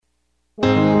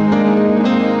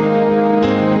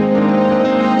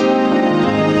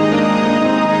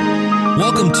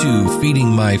Welcome to Feeding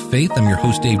My Faith. I'm your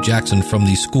host, Dave Jackson from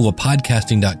the School of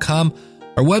Podcasting.com.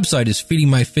 Our website is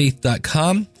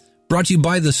feedingmyfaith.com, brought to you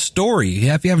by The Story.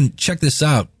 If you haven't checked this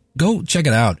out, go check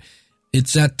it out.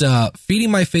 It's at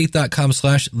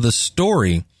feedingmyfaith.com/The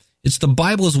Story. It's the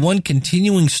Bible as one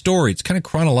continuing story. It's kind of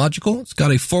chronological. It's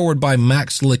got a foreword by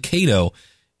Max Lucado.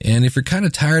 And if you're kind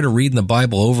of tired of reading the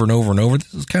Bible over and over and over,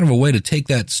 this is kind of a way to take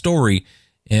that story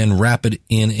and wrap it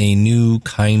in a new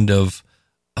kind of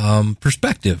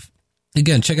perspective.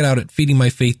 Again, check it out at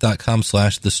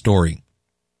feedingmyfaith.com/The Story.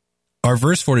 Our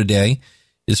verse for today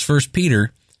is 1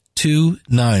 Peter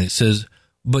 2:9. It says,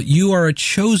 "But you are a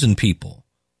chosen people,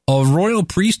 a royal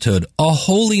priesthood, a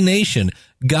holy nation,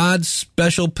 God's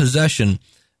special possession,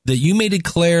 that you may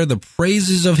declare the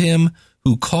praises of him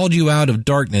who called you out of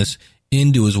darkness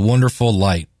into his wonderful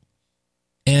light."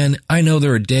 And I know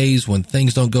there are days when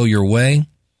things don't go your way.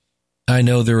 I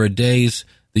know there are days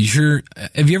that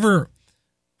have you ever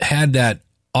had that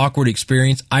awkward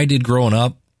experience? I did growing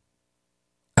up.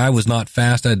 I was not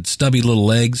fast. I had stubby little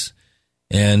legs,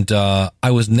 and I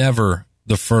was never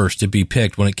the first to be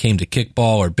picked when it came to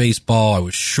kickball or baseball. I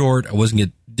was short. I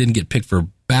didn't get picked for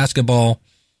basketball.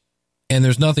 And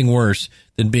there's nothing worse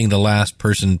than being the last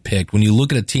person picked. When you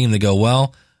look at a team, they go,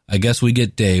 well, I guess we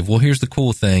get Dave. Well, here's the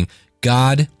cool thing.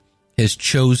 God has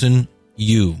chosen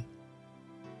you.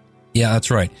 Yeah,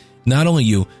 that's right. Not only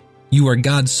you are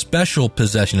God's special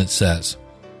possession, it says.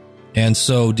 And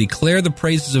so declare the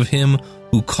praises of him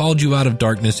who called you out of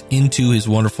darkness into his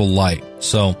wonderful light.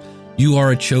 So you are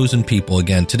a chosen people.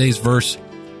 Again, today's verse,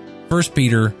 1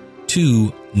 Peter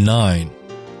 2:9.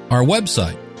 Our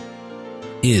website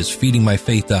is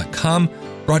feedingmyfaith.com,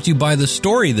 brought to you by The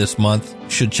Story this month. You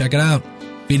should check it out.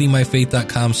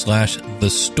 feedingmyfaith.com/The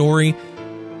Story.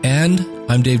 And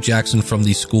I'm Dave Jackson from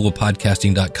the School of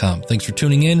Podcasting.com. Thanks for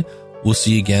tuning in. We'll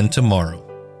see you again tomorrow.